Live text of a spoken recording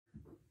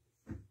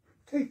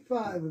Take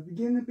 5 of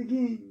Begin to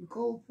Beguine,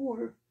 Cole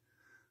Porter.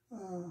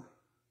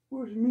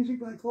 Words and music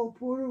by Cole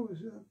Porter was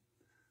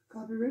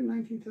copyright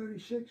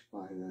 1936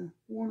 by the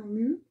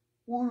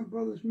Warner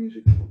Brothers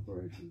Music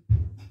Corporation.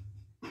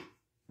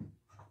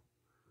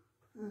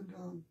 And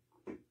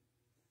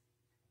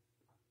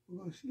we're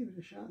going to give it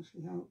a shot and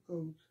see how it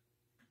goes.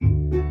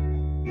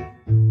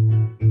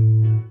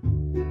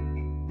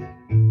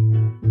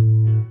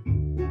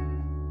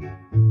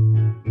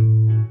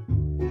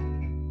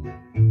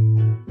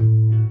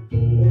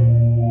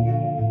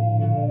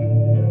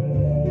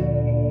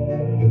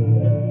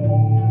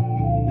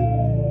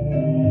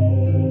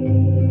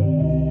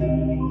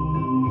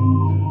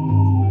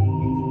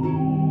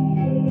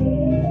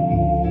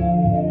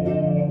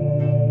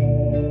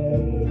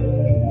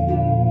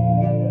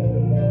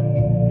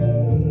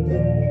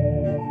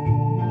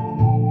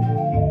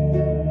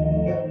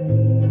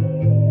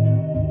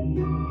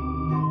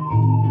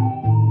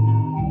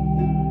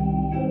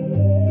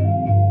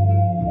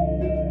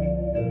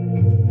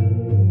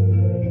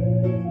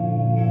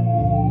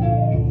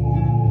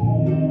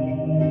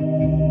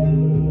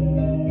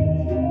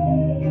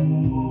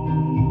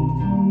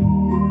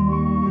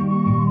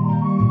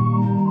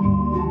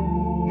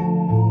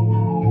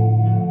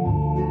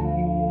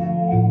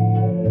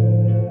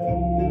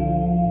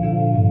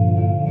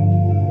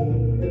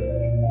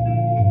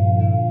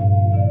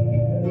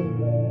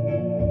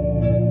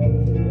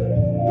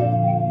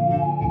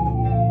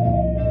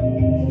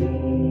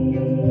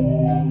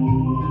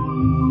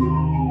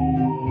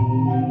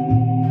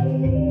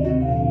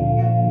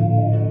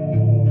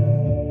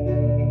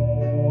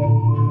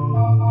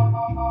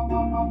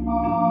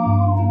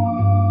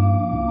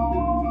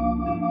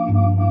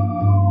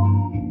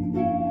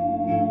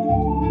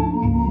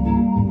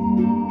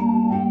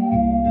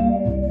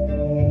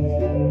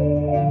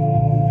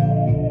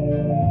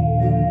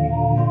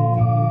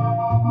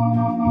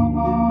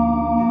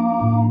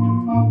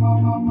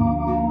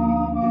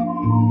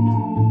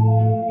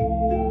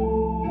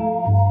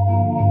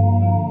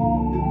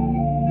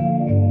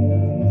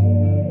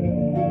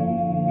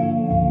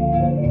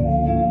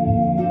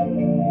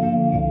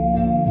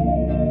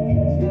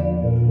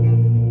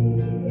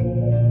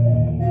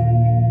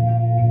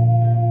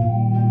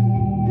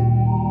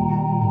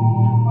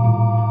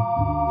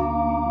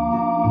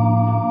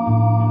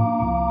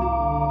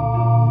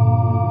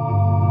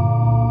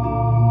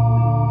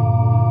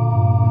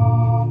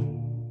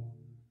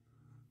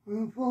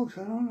 Well, folks,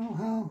 I don't know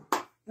how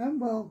that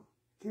well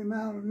came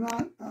out or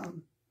not.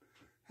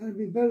 Had to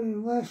be better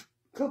than the last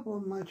couple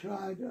of them I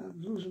tried. I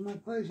was losing my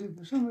place, and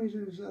for some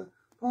reason, it's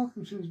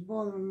Parkinson's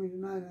bothering me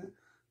tonight. I'm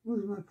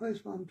losing my place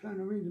while I'm trying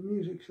to read the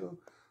music. So,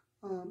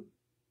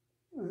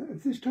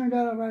 if this turned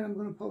out all right, I'm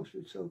going to post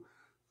it. So,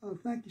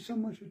 thank you so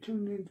much for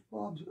tuning in to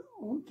Bob's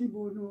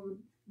Keyboard and Organ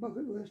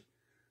Bucket List.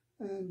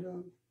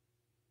 And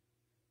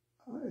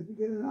if you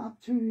get an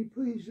opportunity,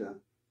 please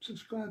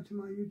subscribe to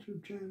my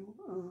YouTube channel.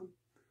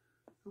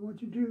 And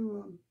what you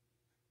do,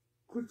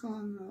 click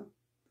on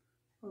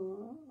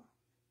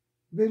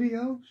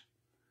videos,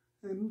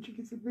 and once you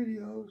get the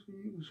videos,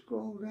 you can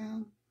scroll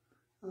down.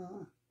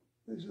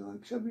 There's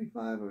like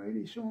 75 or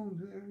 80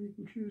 songs there. You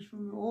can choose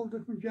from all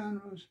different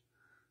genres.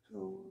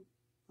 So,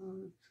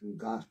 from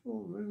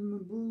gospel, rhythm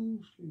and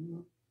blues,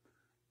 to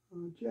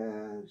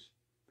jazz,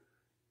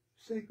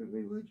 sacred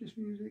religious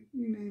music,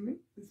 you name it,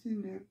 it's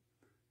in there.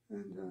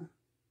 And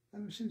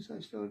ever since I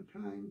started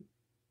trying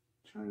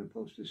to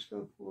post this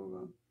stuff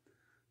for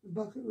the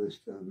bucket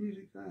list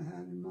music that I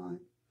had in mind.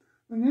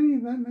 But in any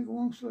event, make a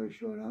long story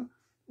short, I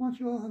want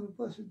you all to have a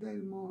blessed day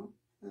tomorrow.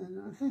 And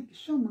I thank you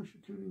so much for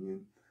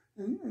tuning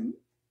in. And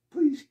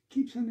please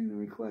keep sending the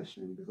requests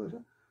in, because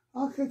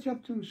I'll catch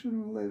up to them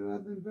sooner or later.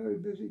 I've been very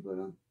busy, but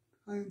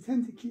I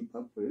intend to keep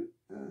up with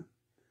it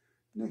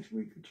next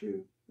week or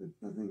two if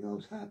nothing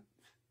else happens.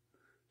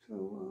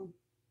 So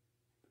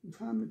from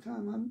time to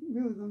time, I'm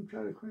really going to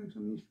try to cram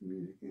some Easter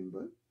music in,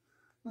 but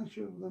not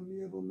sure if I'm going to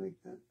be able to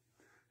make that.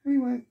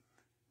 Anyway,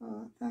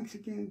 thanks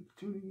again for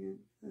tuning in,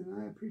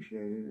 and I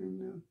appreciate it,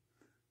 and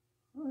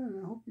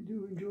I hope you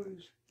do enjoy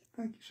this.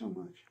 Thank you so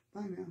much.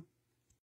 Bye now.